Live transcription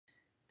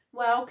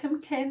Welcome,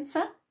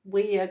 Cancer.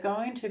 We are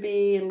going to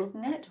be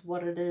looking at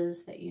what it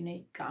is that you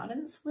need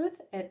guidance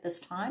with at this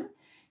time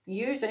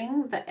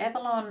using the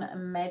Avalon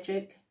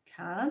Magic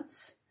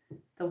cards,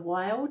 the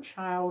Wild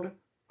Child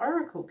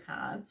Oracle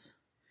cards,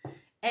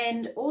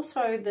 and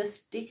also this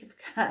deck of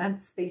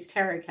cards, these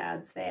tarot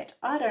cards that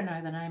I don't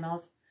know the name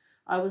of.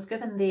 I was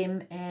given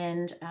them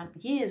and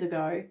years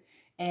ago,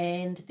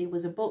 and there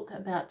was a book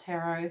about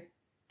tarot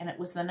and it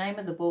was the name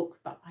of the book,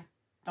 but I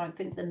don't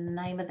think the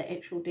name of the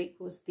actual deck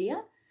was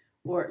there.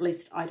 Or at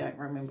least I don't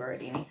remember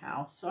it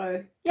anyhow.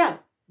 So, yeah,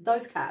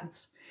 those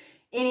cards.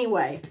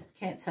 Anyway,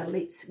 Cancer,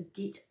 let's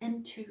get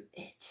into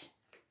it.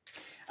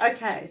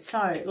 Okay,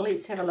 so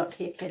let's have a look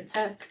here,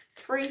 Cancer.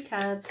 3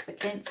 cards for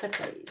Cancer,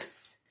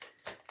 please.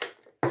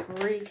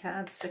 3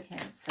 cards for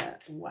Cancer.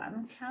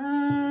 1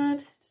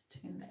 card.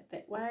 Just turn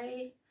that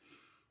way.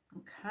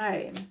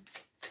 Okay.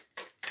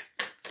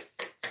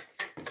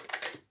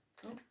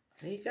 Oh,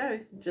 there you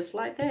go. Just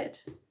like that.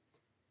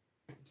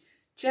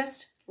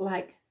 Just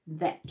like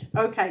that.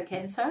 Okay,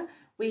 Cancer,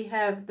 we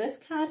have this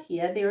card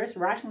here. There is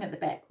writing at the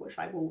back, which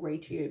I will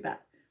read to you,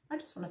 but I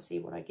just want to see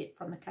what I get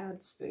from the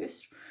cards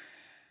first.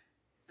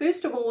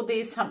 First of all,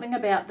 there's something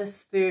about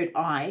this third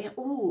eye.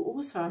 Oh,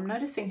 also, I'm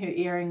noticing her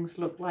earrings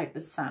look like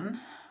the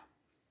sun.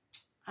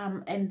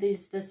 And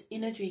there's this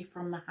energy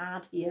from the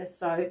heart here.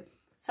 So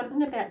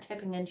something about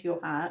tapping into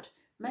your heart,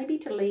 maybe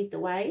to lead the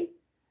way.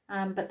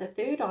 But the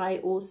third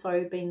eye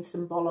also being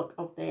symbolic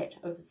of that,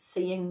 of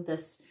seeing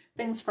this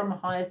things from a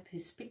higher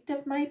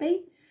perspective,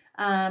 maybe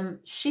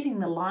shedding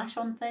the light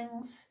on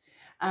things.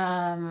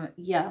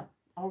 Yeah,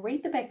 I'll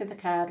read the back of the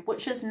card,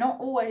 which is not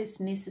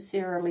always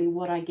necessarily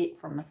what I get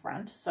from the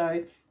front.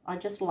 So I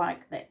just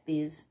like that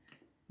there's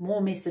more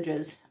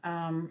messages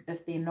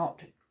if they're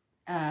not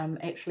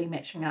actually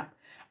matching up.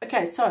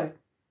 Okay, so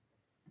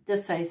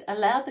this says,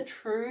 allow the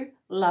true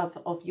love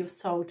of your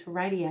soul to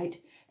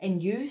radiate,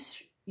 and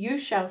you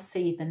shall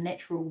see the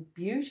natural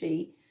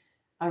beauty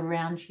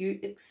around you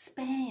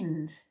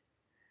expand.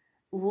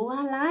 Oh,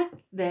 I like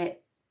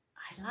that.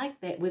 I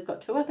like that. We've got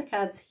 2 other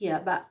cards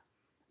here, but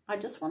I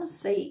just want to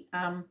see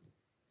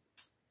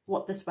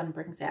what this one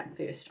brings out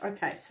first.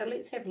 Okay, so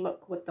let's have a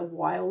look with the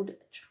Wild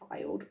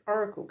Child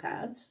Oracle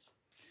cards.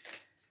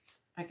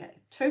 Okay,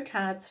 2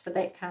 cards for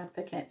that card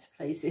for Cancer,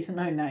 please. There's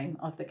no name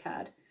of the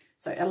card.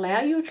 So allow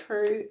your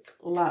true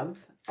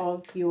love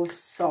of your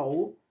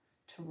soul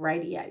to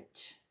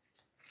radiate,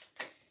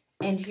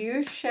 and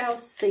you shall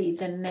see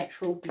the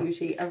natural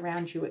beauty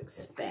around you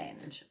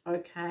expand.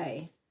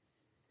 Okay.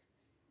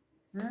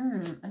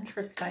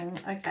 Interesting.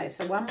 Okay,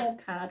 so 1 more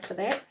card for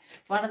that.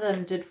 One of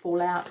them did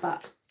fall out,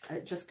 but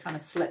it just kind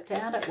of slipped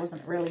out. It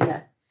wasn't really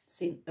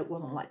it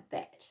wasn't like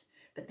that.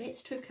 But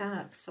that's 2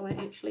 cards, so I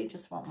actually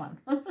just want 1.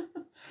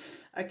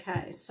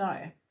 Okay,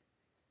 so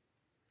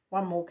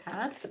 1 more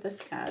card for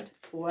this card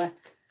for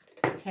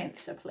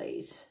Cancer,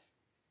 please.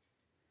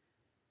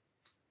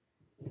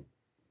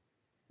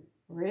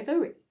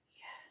 Reverie.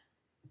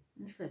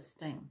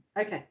 Interesting.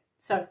 Okay,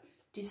 so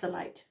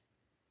desolate.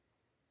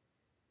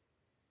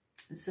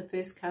 It's the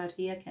first card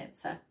here,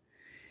 Cancer.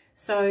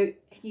 So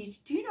do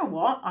you know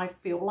what I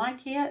feel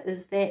like here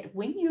is that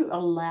when you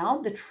allow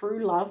the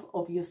true love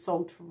of your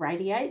soul to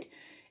radiate,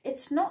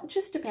 it's not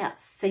just about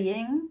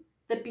seeing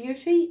the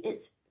beauty,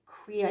 it's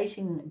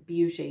creating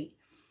beauty.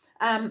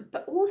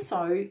 But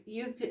also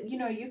you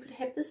could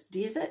have this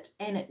desert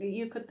and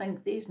you could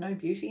think there's no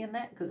beauty in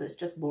that because it's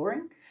just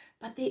boring.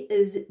 But there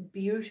is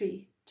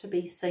beauty to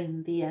be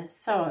seen there.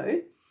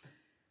 So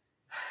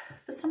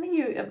for some of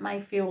you, it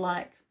may feel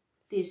like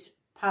there's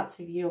parts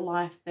of your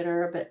life that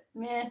are a bit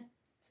meh.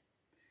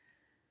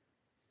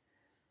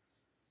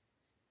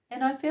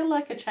 And I feel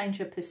like a change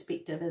of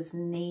perspective is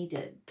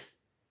needed.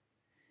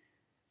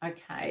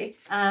 Okay.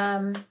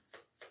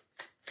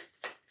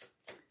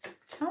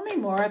 Tell me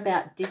more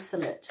about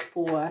desolate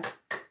for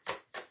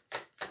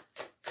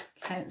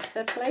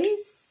Cancer,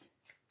 please.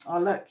 Oh,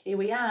 look, here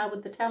we are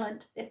with the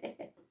talent.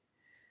 I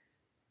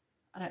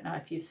don't know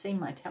if you've seen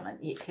my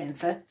talent yet,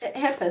 Cancer. It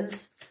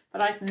happens,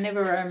 but I can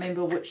never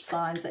remember which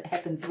signs it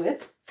happens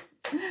with.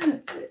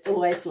 It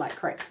always like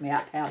cracks me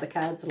up how the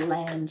cards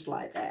land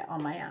like that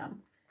on my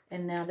arm.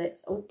 And now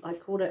that's, oh, I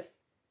caught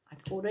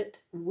it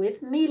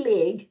with me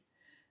leg.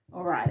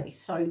 Alrighty,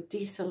 so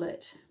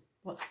desolate.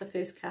 What's the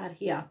first card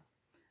here?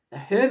 The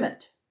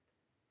Hermit.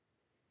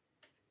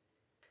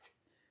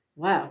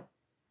 Wow.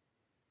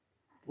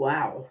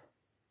 Wow.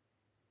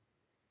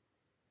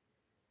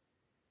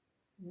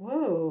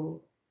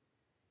 Whoa.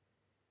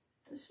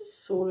 This is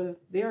sort of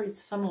very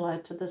similar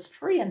to this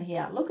tree in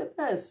here. Look at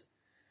this.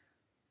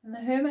 And the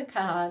Hermit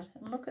card.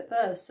 And look at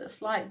this.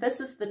 It's like this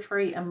is the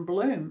tree in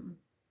bloom.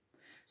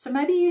 So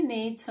maybe you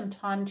need some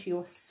time to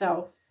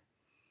yourself.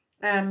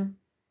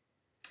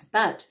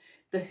 But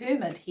the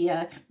Hermit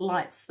here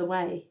lights the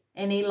way.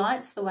 And he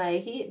lights the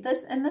way.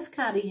 In this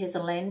card he has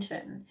a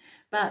lantern.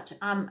 But,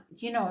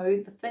 you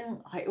know, the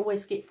thing I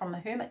always get from the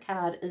Hermit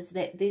card is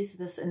that there's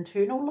this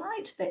internal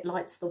light that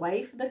lights the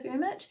way for the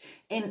Hermit.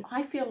 And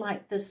I feel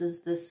like this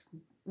is this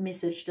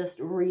message just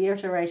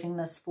reiterating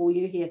this for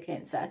you here,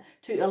 Cancer,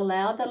 to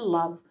allow the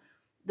love,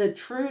 the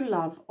true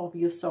love of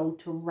your soul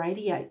to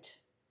radiate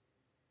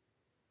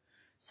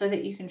so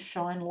that you can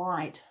shine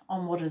light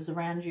on what is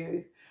around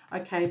you,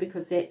 okay,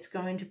 because that's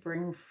going to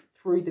bring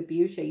through the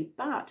beauty,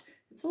 but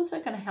it's also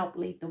going to help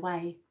lead the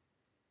way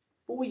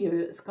for you.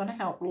 It's going to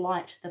help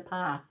light the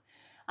path,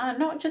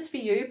 not just for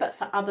you, but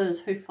for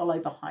others who follow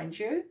behind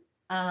you.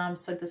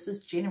 So this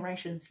is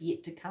generations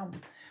yet to come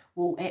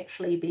will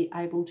actually be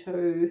able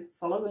to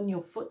follow in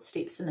your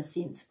footsteps in a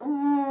sense,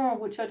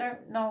 which I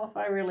don't know if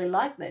I really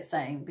like that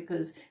saying,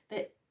 because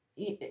that,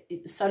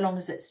 so long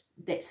as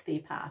that's their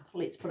path,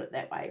 let's put it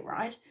that way,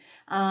 right?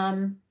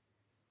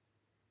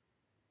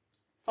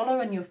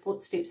 Follow in your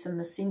footsteps in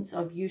the sense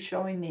of you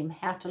showing them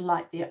how to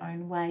light their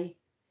own way,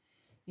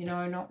 you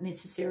know, not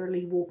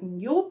necessarily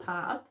walking your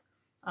path,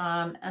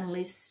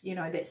 unless, you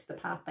know, that's the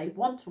path they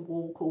want to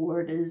walk or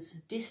it is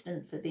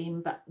destined for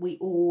them. But we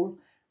all,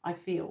 I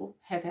feel,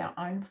 have our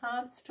own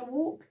paths to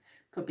walk.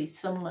 Could be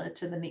similar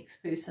to the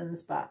next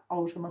person's, but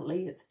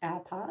ultimately it's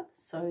our path.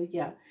 So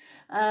yeah.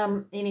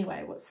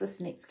 Anyway, what's this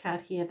next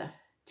card here? The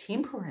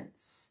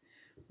Temperance.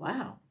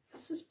 Wow,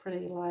 this is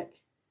pretty like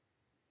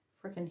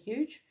freaking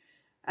huge.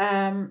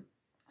 The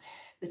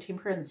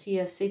Temperance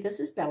here. See,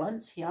 this is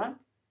balance here.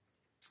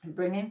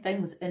 Bringing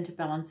things into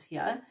balance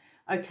here.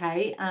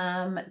 Okay,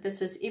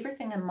 this is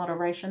everything in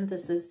moderation.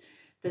 This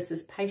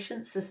is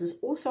patience. This is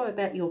also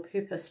about your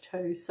purpose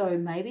too. So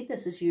maybe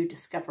this is you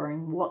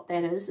discovering what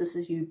that is. This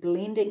is you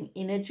blending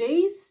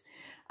energies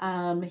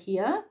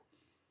here.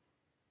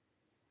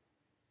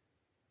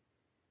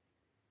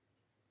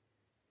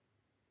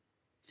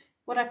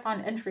 What I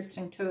find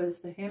interesting too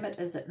is the Hermit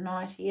is at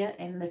night here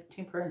and the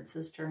Temperance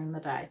is during the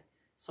day.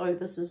 So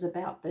this is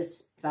about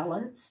this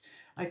balance.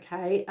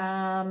 Okay,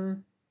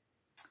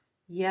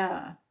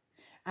 yeah.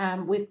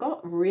 We've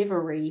got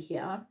Reverie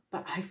here,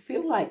 but I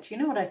feel like, do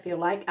you know what I feel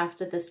like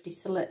after this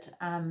Desolate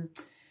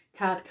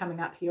card coming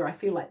up here? I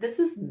feel like this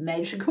is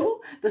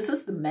magical. This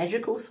is the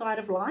magical side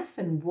of life,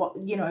 and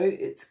what, you know,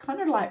 it's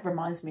kind of like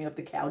reminds me of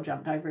the cow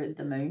jumped over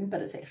the moon,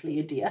 but it's actually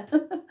a deer.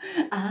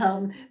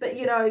 But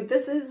you know,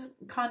 this is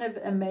kind of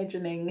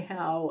imagining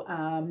how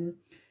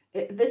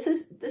this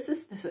is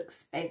this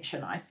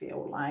expansion. I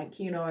feel like,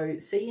 you know,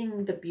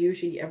 seeing the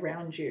beauty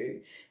around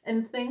you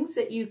and things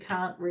that you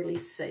can't really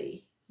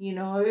see, you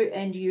know,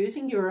 and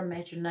using your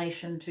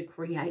imagination to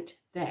create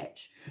that.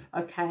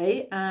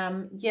 Okay,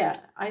 yeah,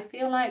 I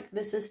feel like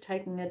this is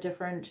taking a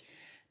different,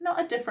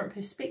 not a different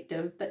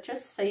perspective, but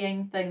just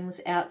seeing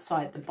things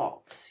outside the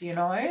box, you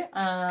know.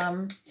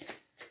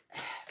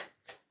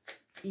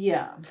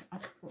 Yeah,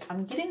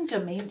 I'm getting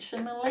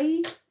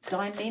dimensionally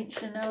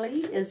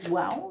as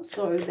well,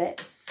 so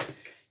that's,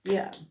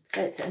 yeah,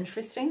 that's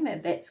interesting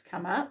that that's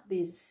come up.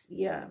 There's,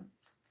 yeah,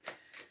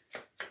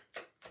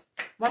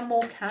 one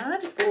more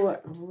card for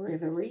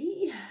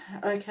Reverie.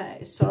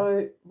 Okay,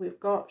 so we've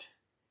got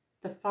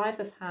the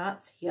Five of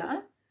Hearts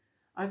here.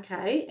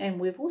 Okay, and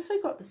we've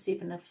also got the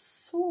Seven of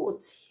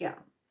Swords here.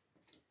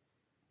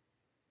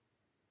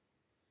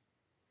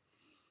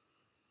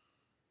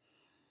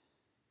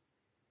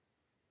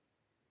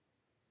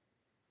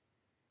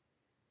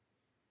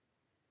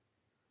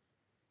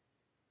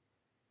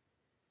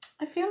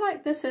 I feel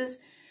like this is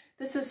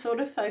sort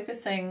of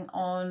focusing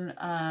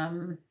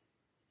on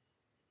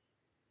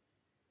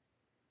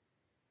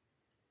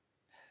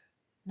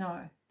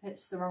no,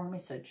 that's the wrong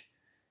message.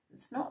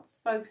 It's not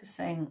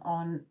focusing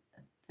on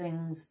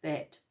things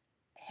that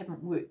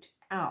haven't worked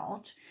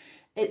out.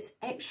 It's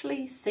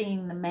actually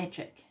seeing the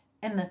magic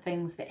in the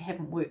things that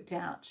haven't worked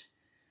out.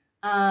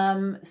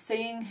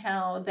 Seeing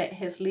how that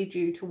has led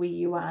you to where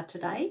you are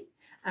today.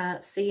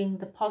 Seeing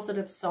the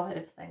positive side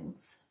of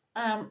things.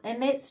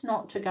 And that's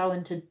not to go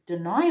into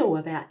denial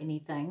about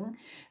anything,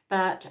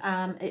 but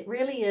it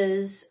really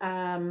is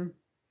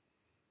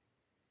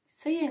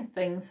seeing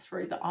things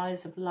through the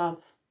eyes of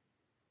love,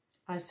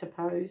 I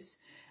suppose.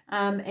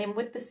 And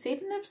with the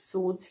Seven of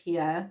Swords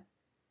here,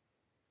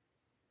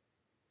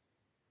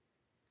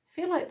 I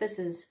feel like this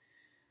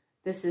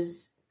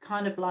is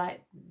kind of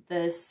like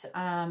this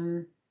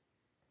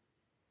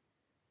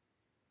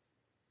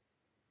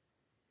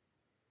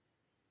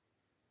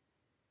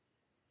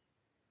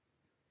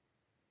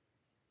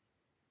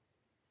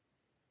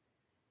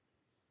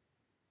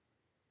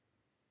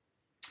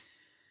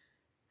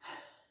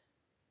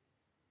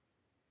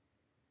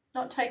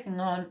not taking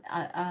on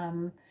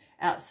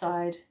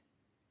outside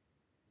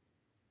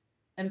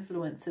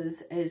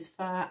influences as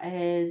far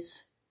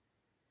as,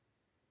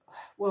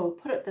 well,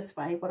 put it this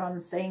way, what I'm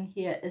seeing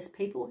here is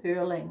people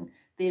hurling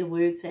their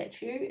words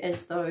at you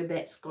as though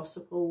that's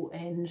gospel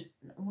and,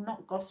 well,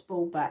 not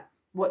gospel, but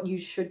what you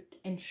should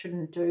and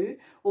shouldn't do,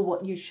 or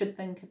what you should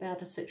think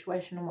about a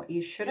situation and what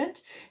you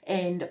shouldn't.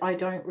 And I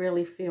don't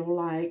really feel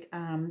like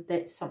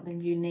that's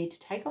something you need to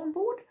take on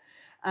board.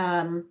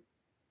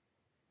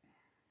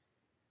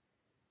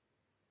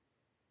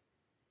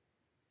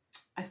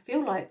 I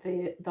feel like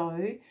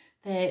though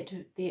that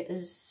there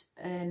is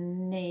a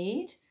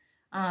need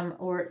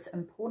or it's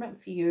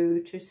important for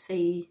you to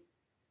see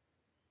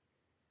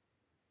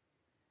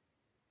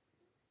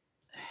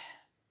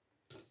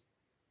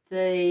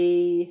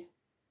the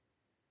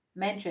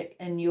magic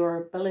in your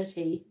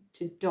ability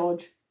to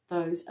dodge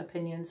those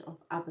opinions of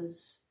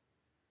others.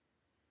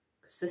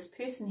 Because this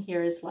person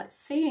here is like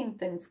seeing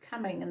things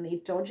coming and they're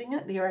dodging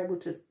it. They're able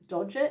to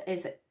dodge it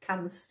as it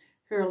comes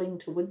hurling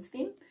towards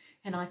them.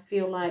 And I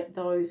feel like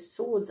those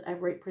swords are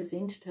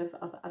representative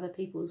of other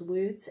people's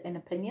words and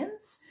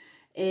opinions.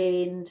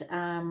 And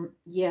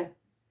yeah.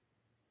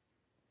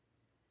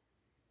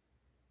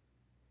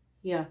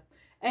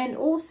 And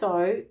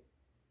also,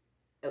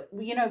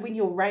 you know, when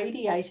you're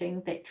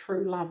radiating that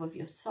true love of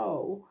your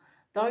soul,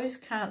 those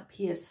can't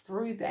pierce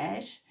through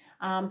that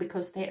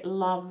because that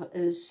love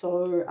is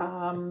so,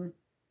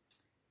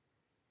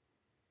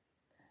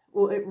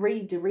 well, it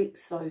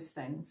redirects those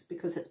things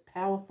because it's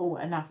powerful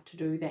enough to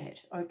do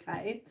that,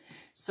 okay?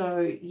 So,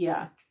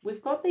 yeah,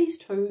 we've got these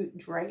two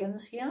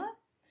dragons here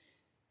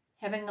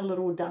having a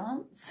little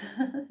dance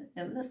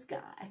in the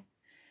sky.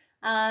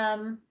 I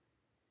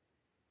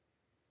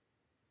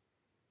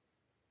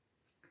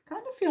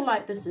kind of feel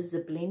like this is a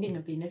blending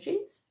of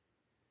energies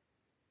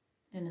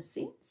in a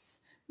sense.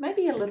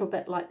 Maybe a little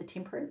bit like the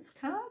Temperance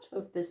card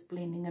of this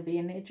blending of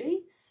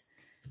energies.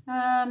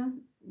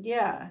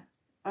 Yeah.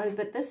 Oh,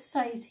 but this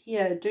says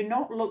here, do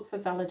not look for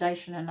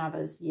validation in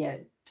others. Yeah,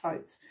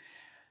 totes.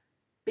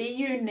 Be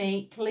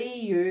uniquely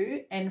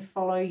you and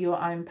follow your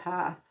own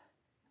path.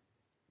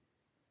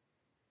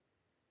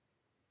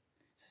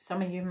 So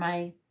some of you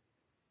may,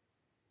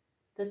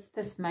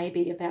 this may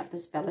be about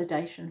this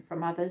validation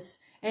from others.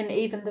 And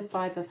even the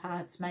Five of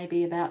Hearts may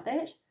be about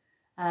that.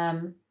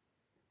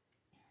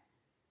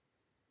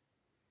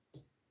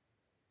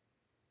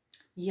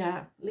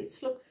 Yeah,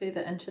 let's look further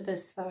into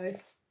this though.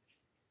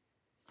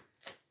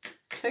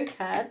 Two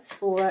cards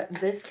for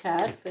this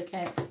card for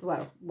Cancer.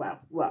 Well.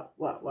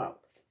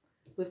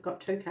 We've got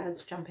two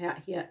cards jump out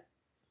here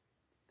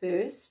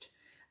first.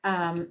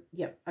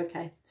 Yep,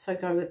 okay. So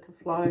go with the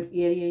flow.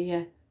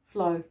 Yeah.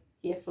 Flow.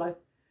 Yeah, flow.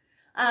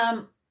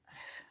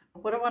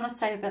 What I want to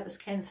say about this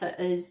Cancer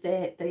is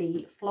that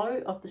the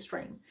flow of the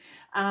stream,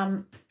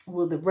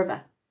 well, the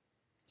river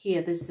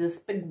here, there's this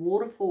big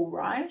waterfall,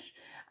 right?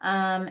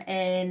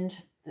 And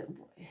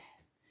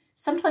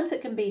sometimes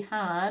it can be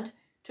hard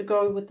to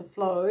go with the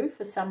flow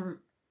for some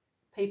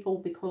people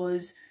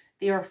because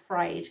they're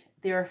afraid.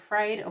 They're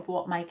afraid of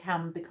what may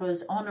come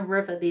because on a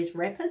river there's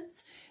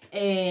rapids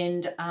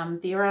and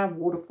there are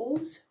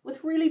waterfalls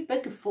with really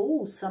big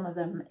falls, some of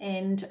them.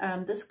 And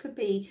this could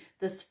be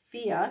this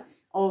fear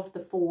of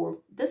the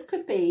fall. This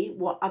could be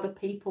what other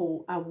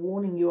people are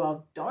warning you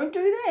of. Don't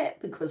do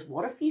that because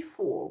what if you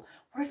fall?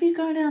 What if you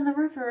go down the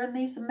river and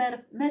there's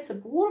a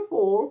massive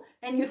waterfall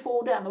and you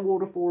fall down the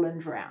waterfall and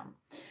drown?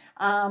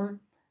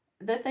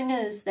 The thing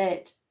is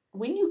that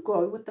when you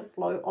go with the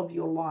flow of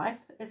your life,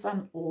 it's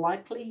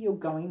unlikely you're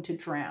going to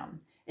drown.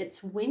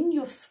 It's when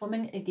you're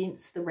swimming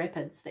against the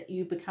rapids that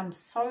you become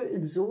so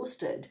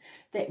exhausted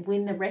that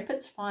when the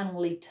rapids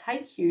finally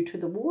take you to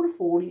the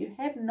waterfall, you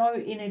have no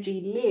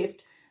energy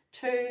left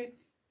to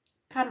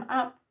come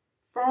up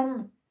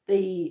from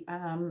the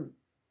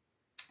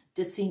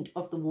descent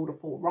of the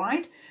waterfall,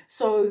 right?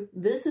 So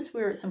this is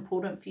where it's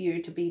important for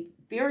you to be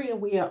very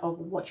aware of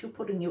what you're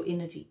putting your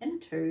energy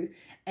into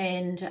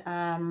and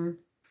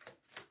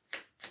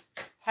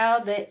how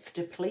that's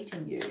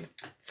depleting you.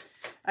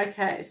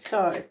 Okay,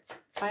 so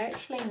I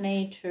actually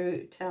need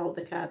to tell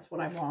the cards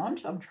what I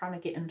want. I'm trying to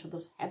get into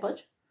this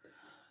habit.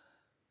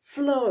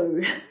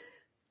 Flow.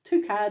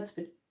 Two cards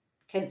for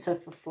Cancer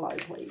for flow,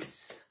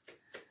 please.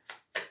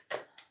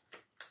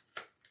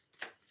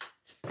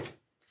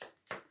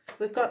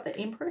 We've got the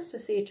Empress. I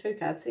see two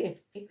cards there.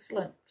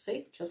 Excellent.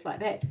 See, just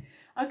like that.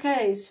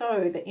 Okay,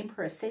 so the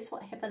Empress says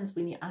what happens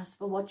when you ask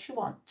for what you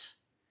want.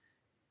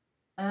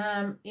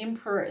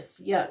 Empress.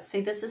 Yeah,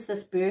 see, this is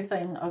this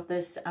birthing of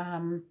this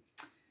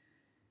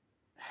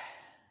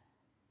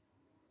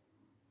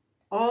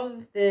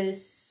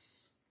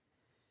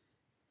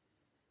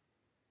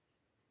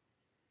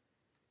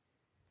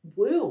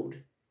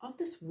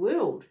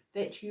world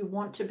that you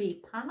want to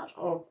be part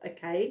of,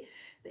 okay?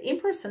 The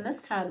Empress in this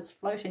card is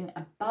floating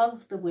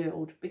above the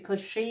world because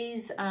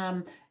she's,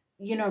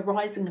 you know,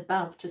 rising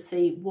above to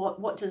see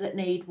what does it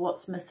need,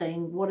 what's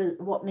missing,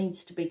 what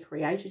needs to be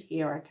created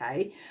here,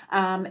 okay?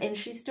 And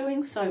she's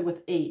doing so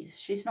with ease.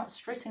 She's not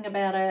stressing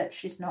about it.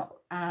 She's not,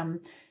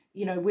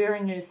 you know,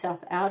 wearing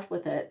herself out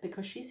with it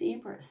because she's the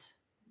Empress,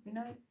 you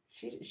know?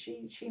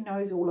 She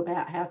knows all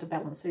about how to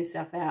balance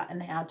herself out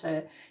and how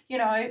to, you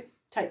know,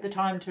 take the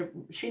time to,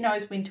 she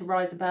knows when to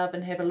rise above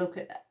and have a look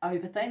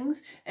over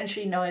things, and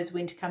she knows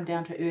when to come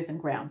down to earth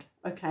and ground,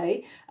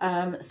 okay?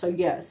 So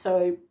yeah,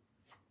 so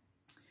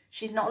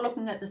she's not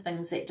looking at the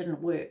things that didn't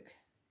work,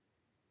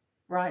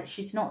 right?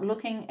 She's not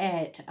looking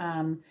at,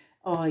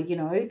 oh, you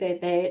know,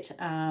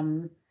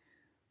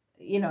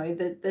 you know,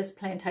 this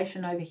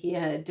plantation over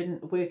here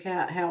didn't work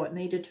out how it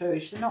needed to.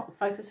 She's not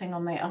focusing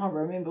on that. Oh,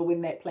 remember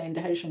when that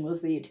plantation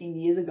was there 10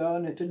 years ago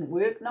and it didn't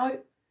work?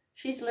 No,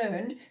 she's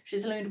learned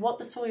what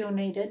the soil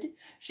needed.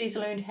 She's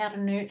learned how to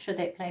nurture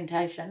that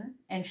plantation,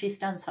 and she's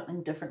done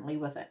something differently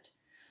with it.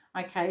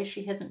 Okay,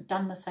 she hasn't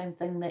done the same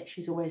thing that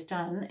she's always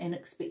done and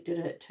expected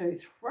it to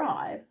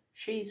thrive.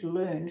 She's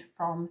learned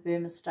from her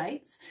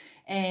mistakes,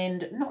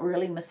 and not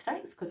really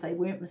mistakes because they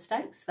weren't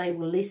mistakes, they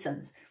were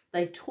lessons.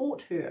 They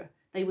taught her,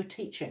 they were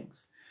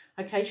teachings.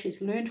 Okay,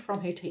 she's learned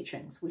from her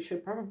teachings. We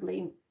should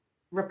probably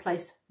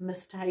replace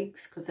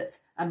mistakes because it's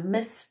a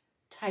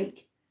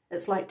mistake.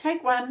 It's like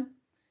take one,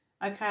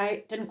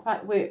 okay, didn't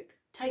quite work.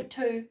 Take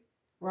two,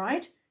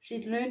 right?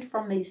 She's learned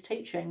from these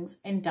teachings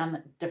and done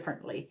it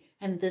differently.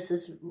 And this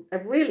is a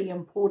really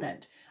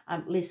important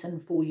lesson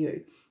for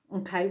you.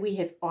 Okay, we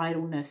have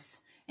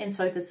idleness. And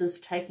so this is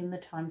taking the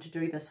time to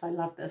do this. I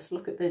love this.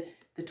 Look at the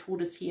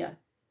tortoise here.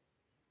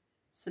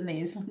 So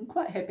there's looking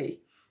quite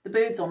happy. The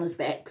bird's on his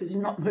back because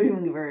he's not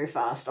moving very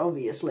fast,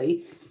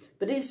 obviously.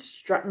 But he's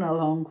strutting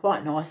along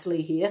quite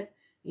nicely here,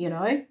 you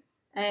know.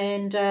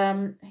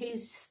 And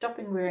he's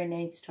stopping where he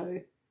needs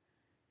to.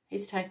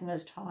 He's taking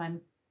his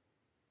time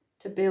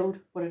to build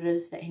what it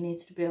is that he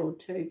needs to build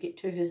to get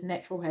to his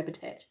natural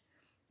habitat.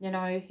 You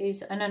know,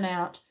 he's in and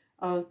out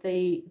of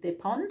the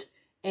pond,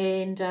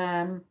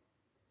 and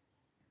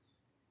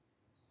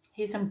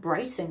he's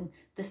embracing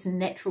this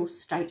natural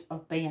state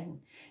of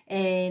being.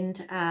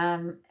 And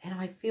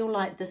I feel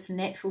like this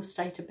natural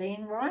state of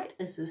being, right,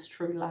 is this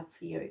true love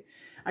for you.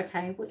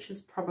 Okay, which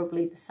is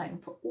probably the same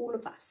for all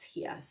of us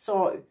here.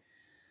 So,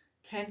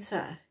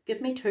 Cancer,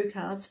 give me 2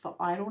 cards for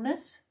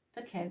idleness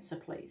for Cancer,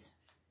 please.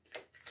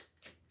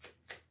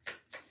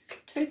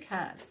 2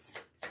 cards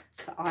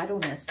for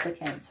idleness for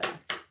Cancer.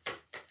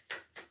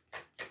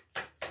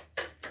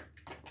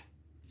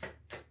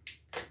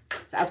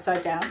 It's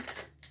upside down.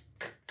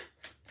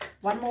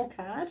 1 more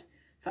card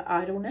for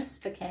idleness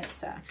for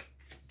Cancer.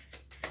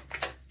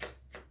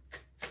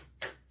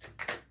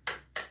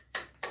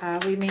 Are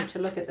we meant to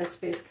look at this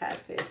first card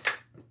first?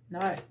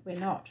 No, we're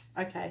not.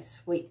 Okay,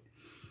 sweet.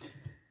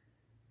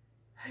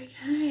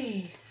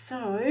 Okay,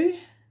 so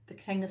the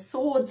King of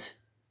Swords.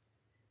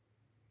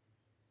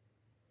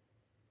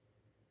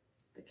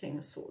 The King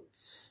of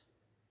Swords.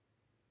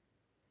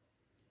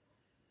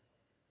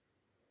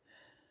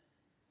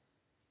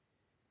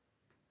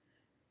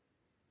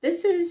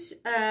 This is,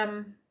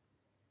 I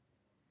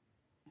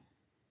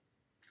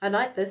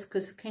like this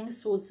because the King of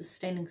Swords is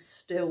standing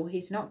still.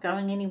 He's not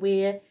going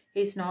anywhere.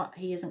 He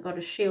hasn't got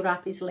a shield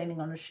up. He's leaning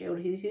on a shield.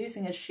 He's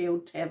using a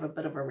shield to have a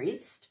bit of a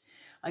rest.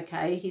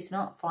 Okay, he's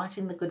not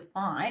fighting the good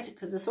fight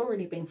because it's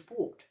already been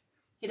fought.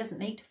 He doesn't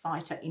need to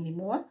fight it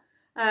anymore.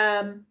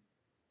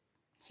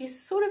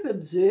 He's sort of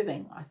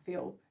observing, I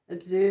feel.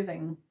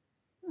 Observing,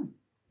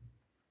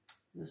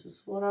 this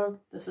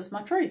is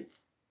my truth.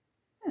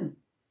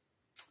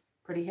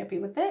 Pretty happy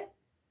with that,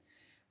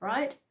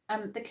 right?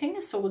 The King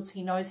of Swords,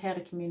 he knows how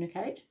to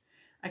communicate.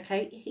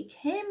 Okay, he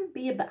can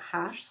be a bit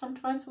harsh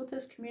sometimes with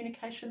his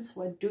communication,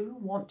 so I do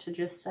want to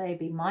just say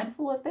be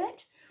mindful of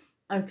that.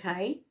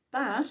 Okay,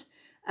 but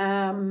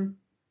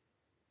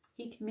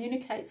he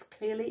communicates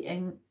clearly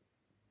and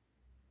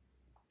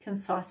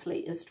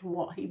concisely as to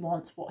what he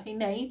wants, what he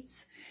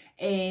needs,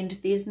 and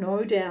there's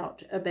no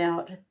doubt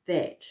about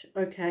that.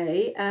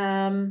 Okay,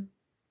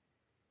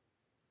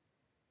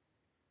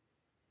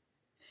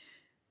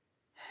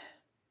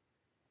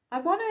 I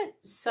want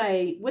to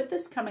say with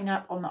this coming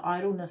up on the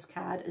idleness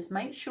card is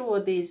make sure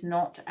there's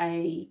not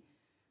a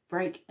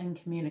break in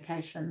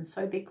communication.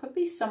 So there could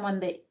be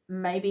someone that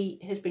maybe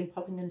has been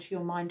popping into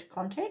your mind to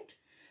contact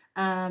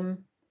that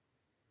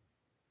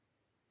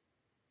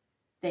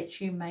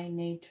you may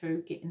need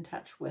to get in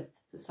touch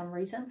with for some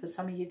reason. For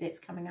some of you, that's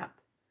coming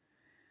up.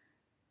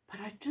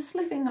 But I'm just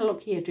leaving a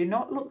look here. Do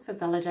not look for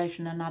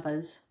validation in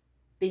others.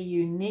 Be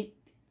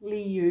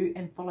uniquely you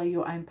and follow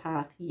your own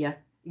path here.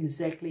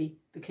 Exactly,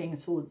 the King of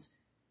Swords.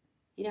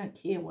 He don't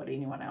care what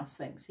anyone else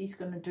thinks. He's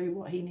going to do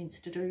what he needs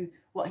to do.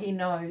 What he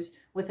knows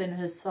within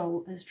his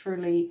soul is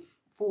truly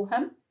for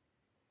him.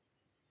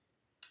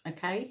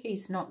 Okay,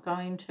 he's not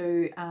going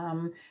to,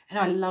 and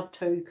I love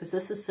to, because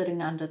this is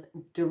sitting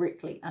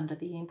directly under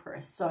the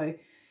Empress. So,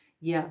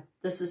 yeah,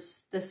 this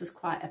is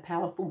quite a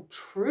powerful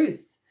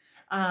truth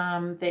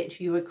that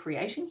you are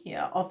creating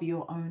here of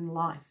your own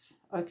life.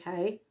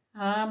 Okay.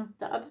 The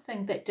other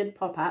thing that did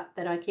pop up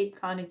that I keep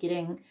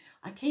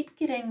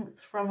getting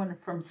thrown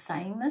from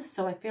saying this,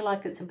 so I feel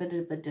like it's a bit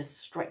of a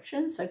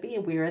distraction, so be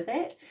aware of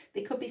that.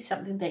 There could be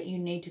something that you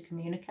need to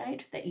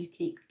communicate that you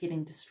keep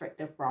getting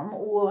distracted from,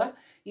 or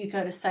you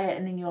go to say it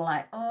and then you're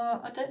like, oh,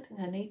 I don't think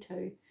I need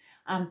to,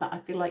 but I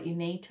feel like you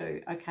need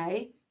to,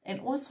 okay? And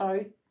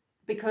also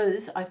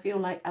because I feel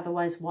like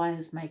otherwise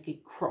wires may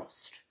get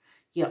crossed.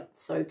 Yep,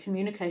 so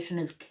communication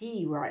is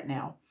key right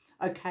now,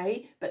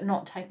 okay? But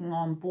not taking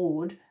on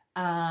board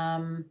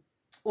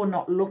or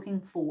not looking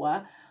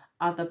for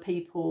other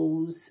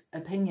people's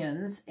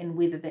opinions and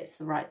whether that's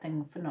the right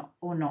thing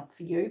or not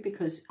for you,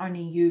 because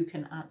only you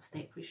can answer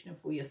that question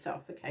for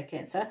yourself, okay,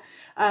 Cancer?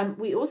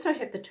 We also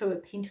have the Two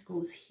of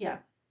Pentacles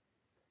here.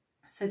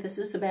 So this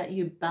is about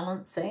you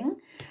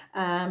balancing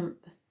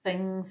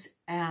things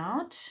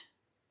out.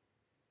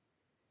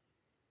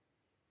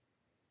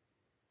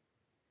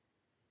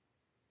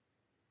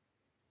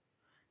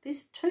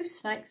 There's two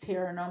snakes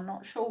here, and I'm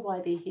not sure why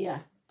they're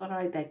here, but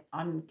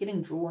I'm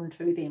getting drawn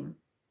to them.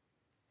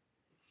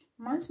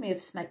 Reminds me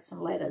of snakes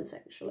and ladders,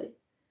 actually,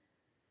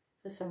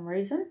 for some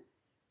reason.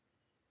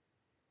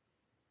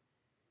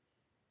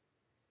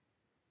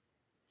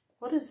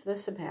 What is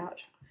this about?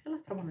 I feel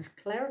like I want to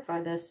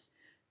clarify this.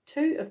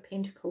 Two of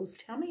Pentacles.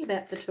 Tell me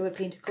about the Two of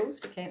Pentacles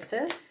for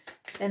Cancer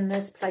in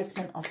this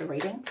placement of the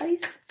reading,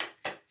 please.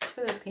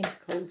 Two of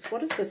Pentacles.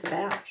 What is this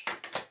about?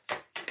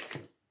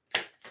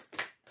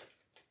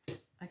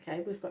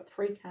 Okay, we've got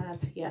 3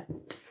 cards here.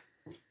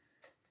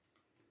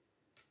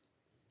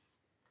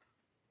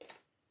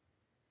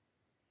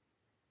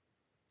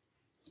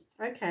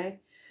 Okay.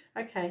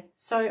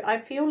 So I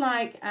feel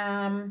like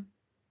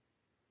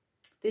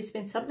there's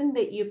been something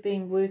that you've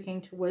been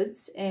working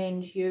towards,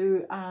 and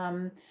you've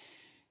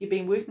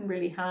been working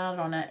really hard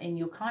on it, and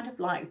you're kind of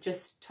like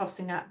just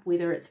tossing up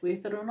whether it's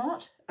worth it or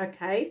not.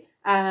 Okay.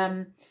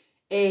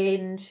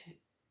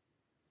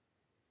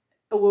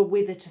 Or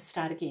whether to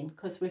start again,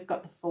 because we've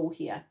got the Fool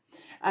here.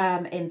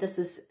 And this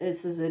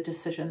is a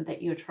decision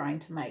that you're trying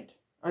to make.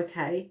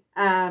 Okay.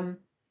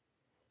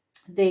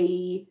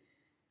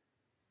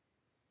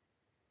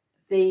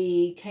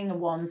 The King of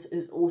Wands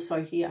is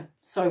also here.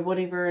 So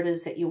whatever it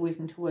is that you're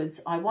working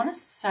towards, I want to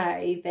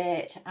say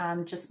that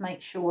just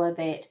make sure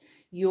that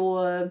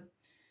you're,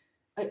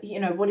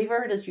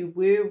 whatever it is you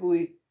were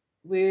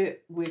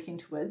working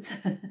towards,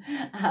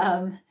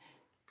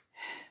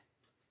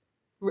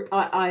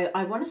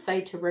 I want to say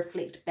to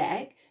reflect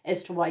back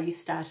as to why you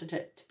started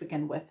it to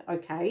begin with,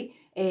 okay?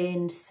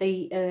 And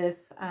see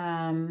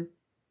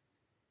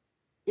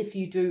if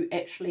you do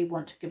actually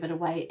want to give it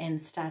away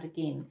and start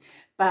again.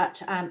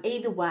 But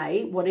either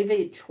way,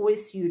 whatever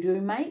choice you do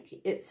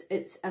make,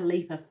 it's a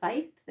leap of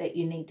faith that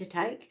you need to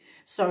take.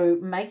 So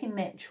making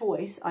that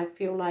choice, I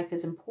feel like,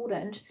 is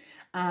important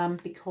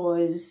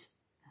because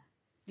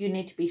you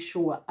need to be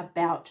sure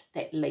about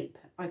that leap,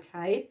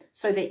 okay?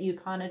 So that you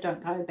kind of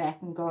don't go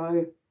back and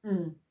go,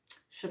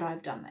 should I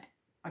have done that,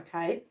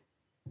 okay?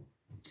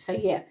 So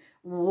yeah,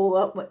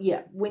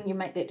 when you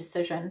make that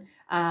decision,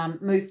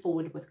 move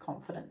forward with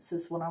confidence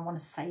is what I want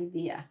to say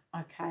there,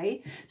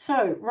 okay?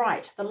 So,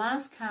 right, the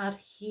last card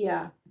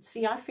here.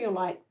 See, I feel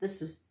like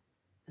this is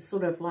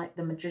sort of like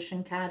the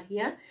Magician card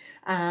here,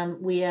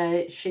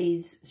 where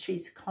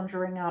she's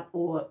conjuring up,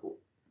 or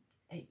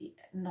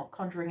not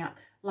conjuring up,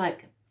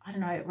 like, I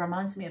don't know, it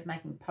reminds me of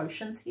making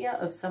potions here,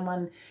 of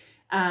someone,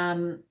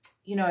 and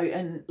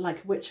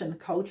like a witch in the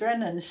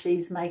cauldron, and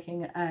she's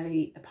making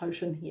a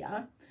potion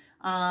here,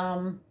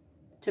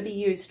 to be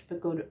used for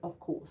good, of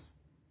course.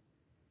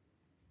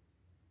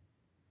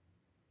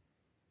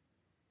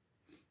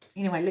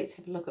 Anyway, let's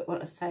have a look at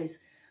what it says.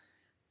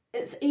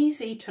 It's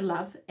easy to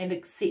love and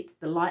accept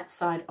the light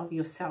side of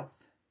yourself.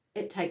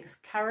 It takes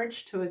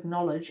courage to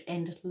acknowledge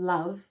and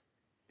love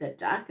the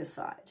darker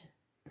side.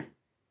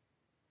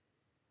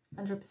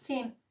 100%.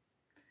 That's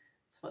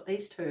what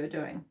these two are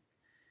doing.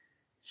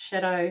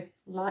 Shadow,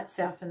 light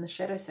self and the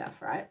shadow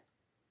self, right?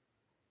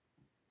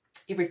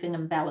 Everything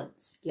in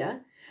balance, yeah?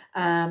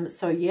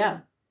 So, yeah,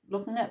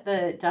 looking at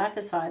the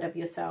darker side of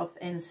yourself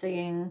and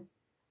seeing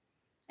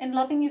and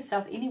loving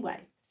yourself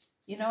anyway,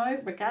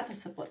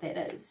 regardless of what that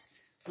is.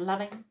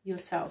 Loving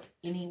yourself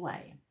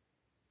anyway.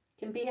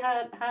 Can be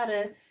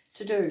harder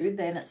to do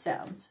than it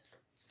sounds.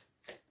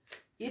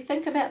 You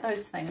think about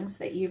those things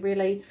that you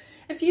really,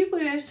 if you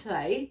were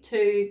today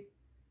to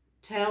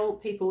tell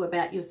people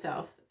about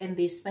yourself and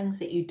there's things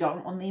that you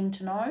don't want them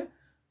to know,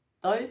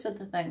 those are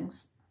the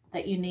things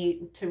that you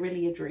need to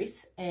really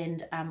address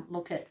and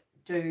look at,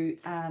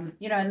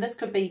 and this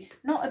could be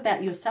not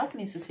about yourself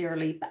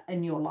necessarily, but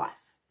in your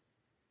life.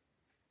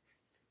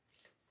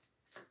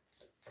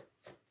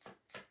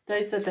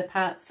 Those are the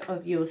parts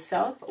of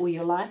yourself or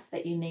your life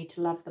that you need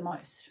to love the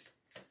most.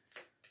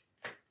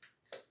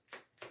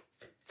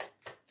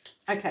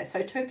 Okay,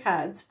 so 2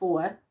 cards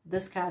for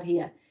this card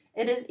here.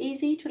 It is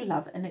easy to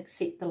love and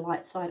accept the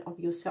light side of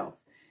yourself.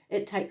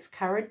 It takes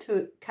courage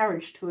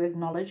to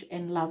acknowledge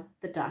and love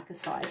the darker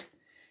side.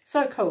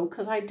 So cool,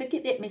 because I did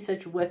get that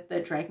message with the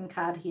dragon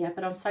card here,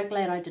 but I'm so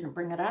glad I didn't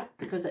bring it up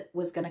because it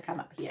was going to come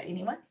up here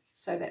anyway.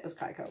 So that was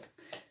quite cool.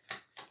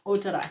 Or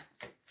did I?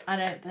 I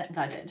don't think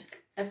I did.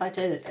 If I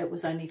did, it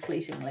was only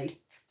fleetingly.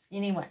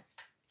 Anyway.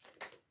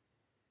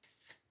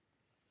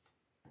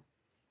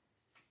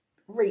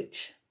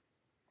 Reach.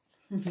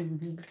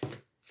 2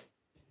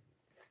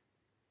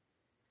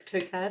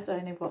 cards, I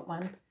only got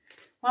 1.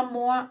 One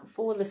more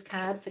for this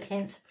card for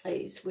Cancer,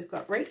 please. We've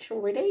got Reach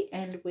already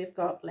and we've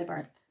got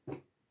Labyrinth.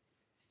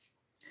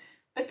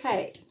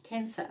 Okay,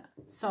 Cancer.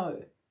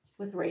 So,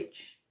 with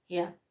Reach,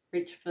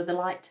 reach for the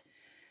light.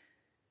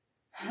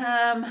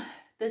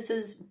 This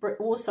is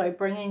also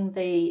bringing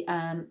the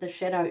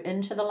shadow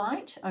into the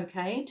light,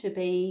 okay, to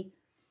be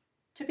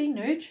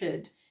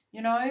nurtured.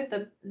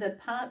 The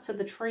parts of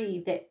the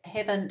tree that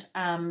haven't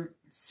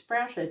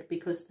sprouted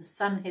because the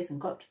sun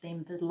hasn't got to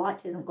them, the light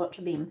hasn't got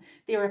to them.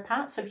 There are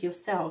parts of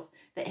yourself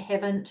that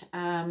haven't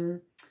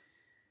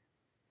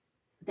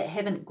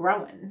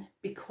grown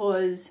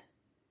because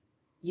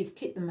you've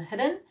kept them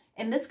hidden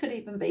And this could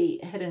even be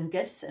hidden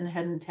gifts and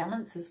hidden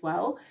talents as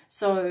well.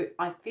 So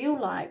I feel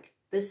like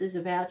this is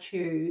about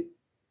you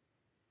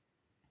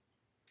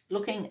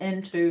looking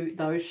into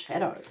those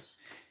shadows.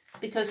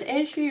 Because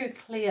as you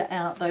clear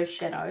out those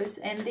shadows,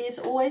 and there's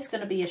always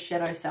going to be a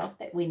shadow self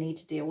that we need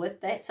to deal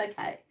with, that's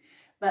okay.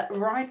 But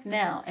right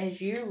now, as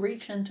you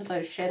reach into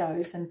those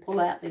shadows and pull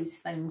out these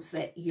things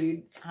that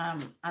you are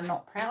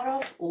not proud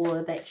of,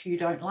 or that you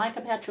don't like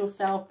about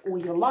yourself or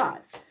your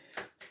life,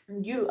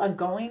 you are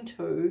going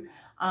to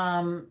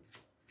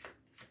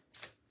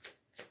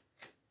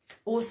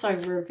also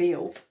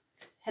reveal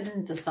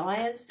hidden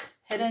desires,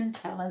 hidden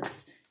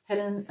talents,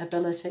 hidden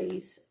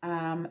abilities,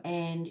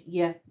 and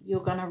yeah,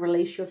 you're going to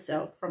release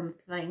yourself from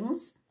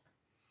things.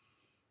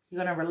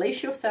 You're going to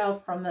release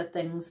yourself from the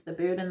things, the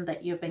burden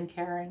that you've been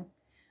carrying.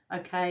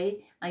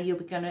 Okay, you're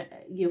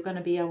going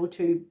to be able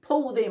to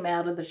pull them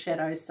out of the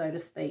shadows, so to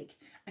speak.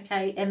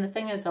 Okay, and the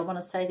thing is, I want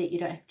to say that you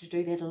don't have to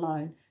do that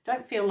alone.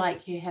 Don't feel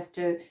like you have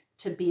to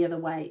bear the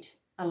weight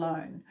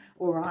alone.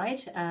 All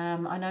right,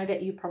 I know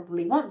that you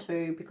probably want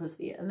to because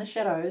they're in the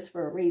shadows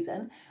for a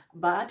reason,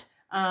 but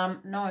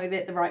know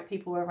that the right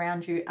people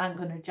around you aren't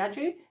going to judge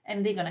you,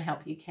 and they're going to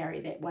help you carry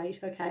that weight.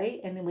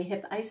 Okay, and then we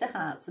have the Ace of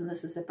Hearts, and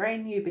this is a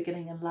brand new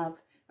beginning in love,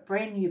 a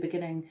brand new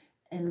beginning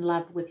in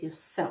love with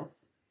yourself.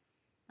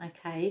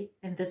 Okay,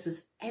 and this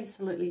is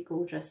absolutely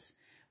gorgeous.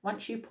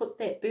 Once you put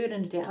that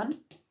burden down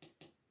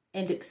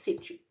and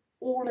accept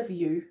all of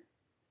you,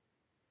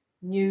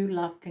 new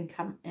love can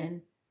come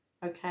in.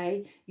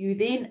 Okay, you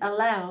then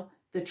allow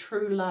the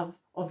true love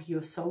of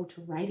your soul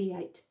to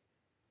radiate.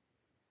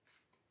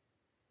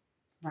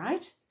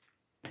 Right?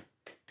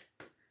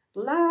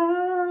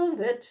 Love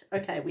it.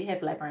 Okay, we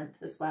have Labyrinth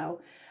as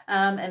well.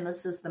 And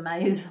this is the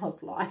maze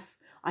of life.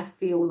 I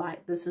feel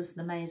like this is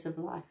the maze of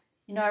life.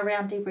 You know,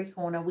 around every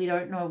corner, we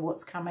don't know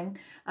what's coming.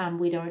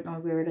 We don't know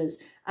where it is,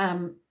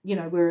 you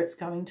know, where it's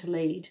going to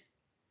lead.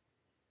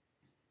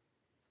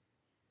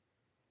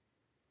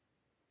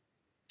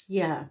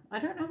 Yeah, I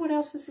don't know what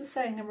else this is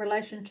saying in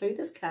relation to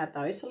this card,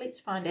 though. So let's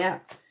find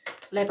out.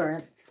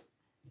 Labyrinth.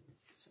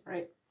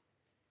 Sorry.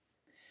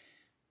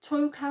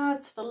 2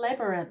 cards for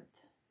Labyrinth.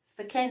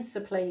 For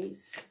Cancer,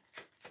 please.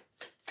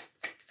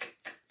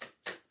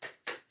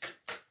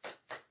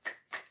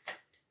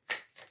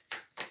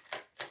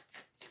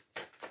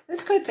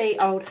 This could be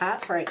old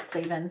heartbreaks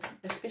even,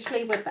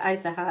 especially with the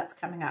Ace of Hearts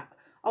coming up.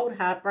 Old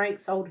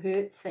heartbreaks, old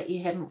hurts that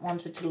you haven't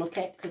wanted to look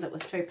at because it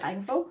was too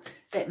painful,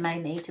 that may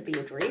need to be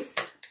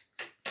addressed.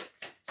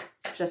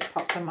 Just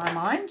popped in my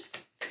mind.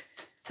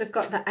 We've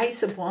got the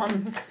Ace of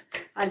Wands.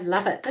 I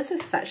love it. This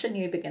is such a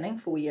new beginning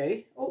for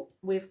you. Oh,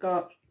 we've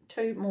got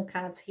 2 more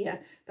cards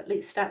here, but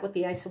let's start with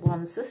the Ace of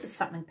Wands. This is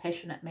something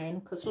passionate, man,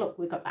 because look,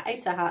 we've got the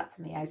Ace of Hearts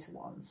and the Ace of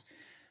Wands,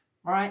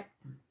 right?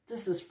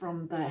 This is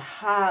from the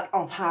heart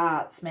of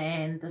hearts,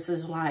 man. This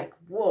is like,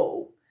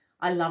 whoa,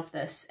 I love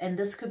this. And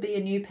this could be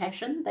a new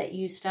passion that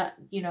you start,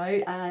 you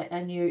know,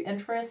 a new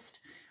interest,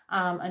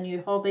 a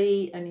new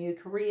hobby, a new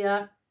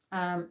career.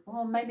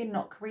 Well, maybe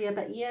not career,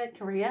 but yeah,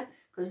 career.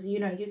 Because, you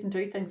know, you can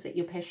do things that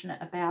you're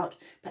passionate about.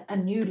 But a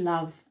new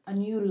love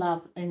in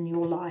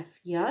your life,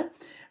 yeah?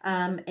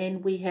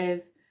 And we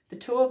have the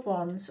 2 of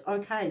Wands.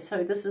 Okay,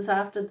 so this is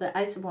after the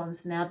Ace of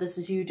Wands. Now this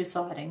is you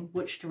deciding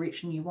which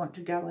direction you want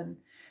to go in.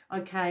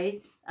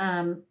 Okay,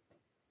 and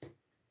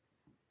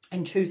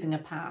choosing a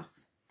path.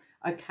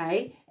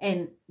 Okay,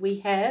 and we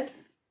have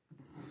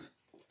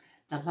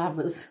the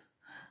Lovers.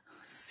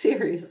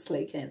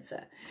 Seriously,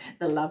 Cancer,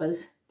 the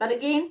Lovers. But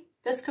again,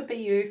 this could be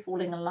you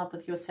falling in love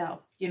with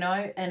yourself, you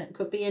know, and it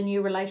could be a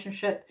new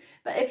relationship.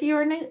 But if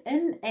you're in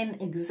an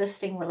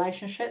existing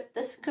relationship,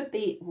 this could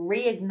be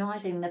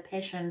reigniting the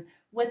passion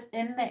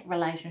within that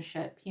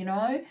relationship, you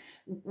know,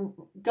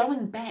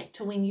 going back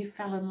to when you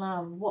fell in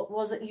love. What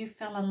was it you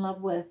fell in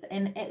love with?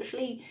 And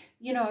actually,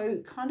 you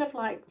know, kind of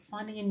like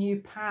finding a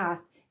new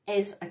path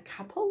as a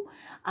couple.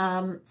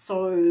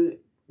 So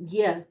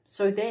yeah,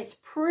 so that's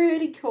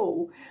pretty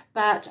cool.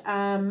 But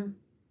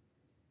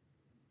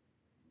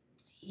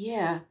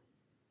yeah,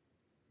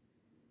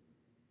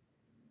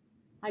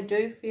 I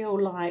do feel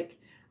like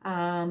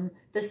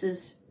this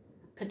is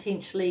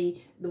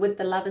potentially, with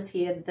the Lovers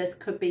here, this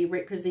could be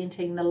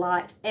representing the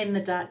light and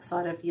the dark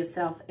side of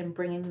yourself and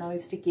bringing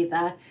those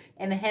together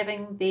and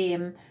having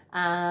them,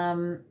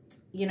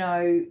 you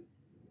know,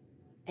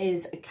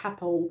 as a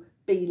couple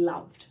be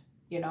loved,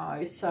 you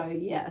know. So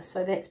yeah,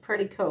 so that's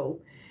pretty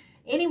cool.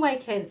 Anyway,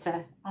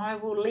 Cancer, I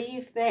will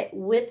leave that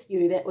with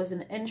you. That was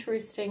an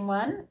interesting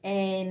one,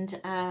 and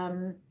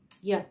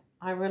yeah,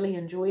 I really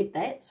enjoyed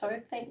that. So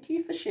thank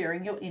you for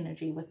sharing your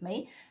energy with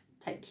me.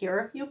 Take care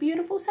of your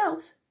beautiful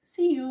selves.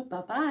 See you.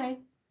 Bye-bye.